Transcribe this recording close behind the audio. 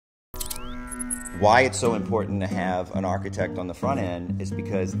Why it's so important to have an architect on the front end is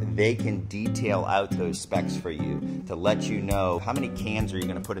because they can detail out those specs for you to let you know how many cans are you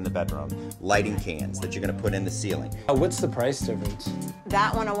going to put in the bedroom, lighting cans that you're going to put in the ceiling. What's the price difference?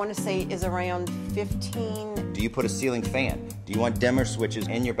 That one I want to say is around 15. Do you put a ceiling fan? Do you want dimmer switches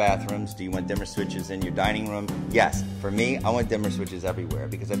in your bathrooms? Do you want dimmer switches in your dining room? Yes. For me, I want dimmer switches everywhere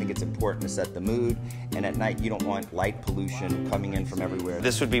because I think it's important to set the mood, and at night you don't want light pollution coming in from everywhere.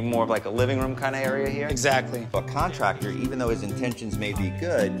 This would be more of like a living room kind of area here? Exactly. A contractor, even though his intentions may be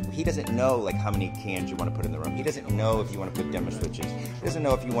good, he doesn't know like how many cans you want to put in the room. He doesn't know if you want to put dimmer switches. He doesn't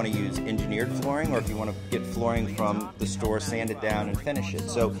know if you want to use engineered flooring or if you want to get flooring from the store, sand it down, and finish it.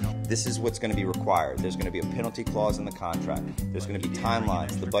 So this is what's going to be required. There's going to be a penalty clause in the contract. There's going to be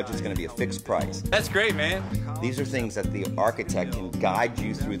timelines. The budget's going to be a fixed price. That's great, man. These are things that the architect can guide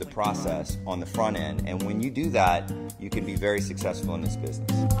you through the process on the front end. And when you do that, you can be very successful in this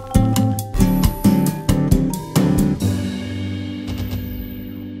business.